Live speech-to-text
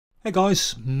Hey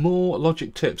guys, more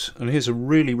logic tips, and here's a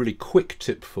really quick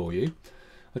tip for you.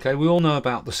 Okay, we all know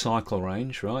about the cycle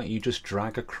range, right? You just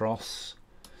drag across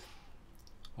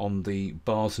on the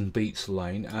bars and beats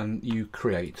lane and you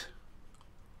create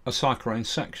a cycle range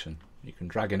section. You can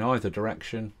drag in either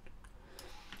direction,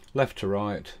 left to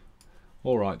right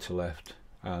or right to left,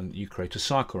 and you create a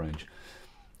cycle range.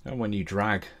 And when you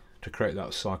drag to create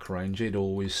that cycle range, it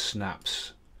always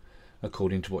snaps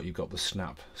according to what you've got the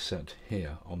snap set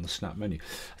here on the snap menu.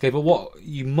 Okay, but what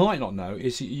you might not know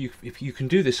is if you can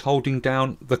do this holding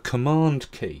down the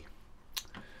command key,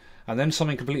 and then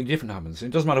something completely different happens. It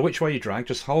doesn't matter which way you drag,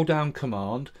 just hold down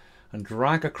command and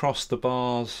drag across the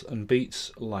bars and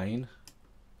beats lane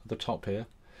at the top here,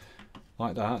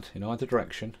 like that, in either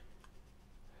direction,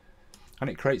 and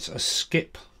it creates a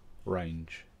skip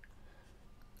range.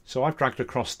 So I've dragged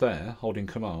across there holding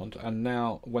command, and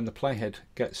now when the playhead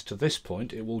gets to this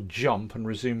point it will jump and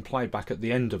resume playback at the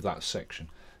end of that section,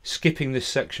 skipping this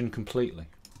section completely.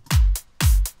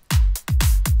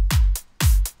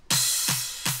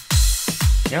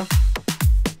 Yeah,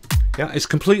 it's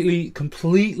completely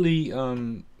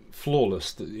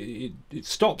flawless. It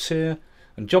stops here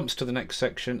and jumps to the next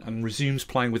section and resumes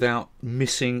playing without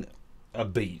missing a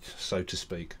beat, so to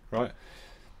speak, right?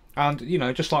 And you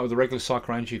know, just like with the regular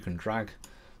cycle range, you can drag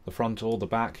the front or the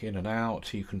back in and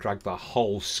out. You can drag the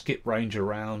whole skip range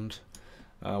around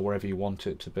wherever you want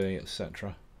it to be,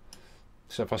 etc.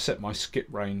 So if I set my skip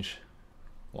range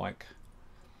like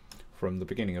from the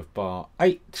beginning of bar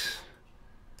 8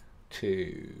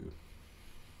 to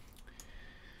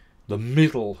the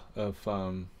middle of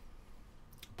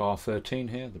bar 13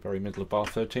 here, the very middle of bar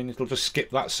 13, it'll just skip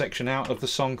that section out of the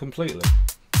song completely.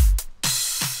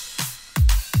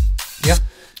 Yeah,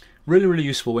 really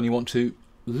useful when you want to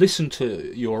listen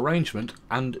to your arrangement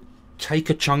and take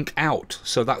a chunk out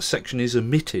so that section is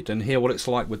omitted and hear what it's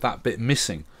like with that bit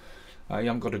missing. You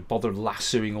haven't got to bother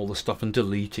lassoing all the stuff and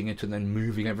deleting it and then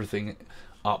moving everything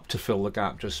up to fill the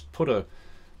gap. Just put a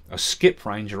skip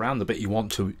range around the bit you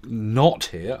want to not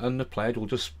hear, and the player will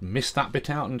just miss that bit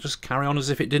out and just carry on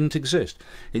as if it didn't exist.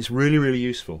 It's really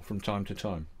useful from time to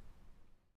time.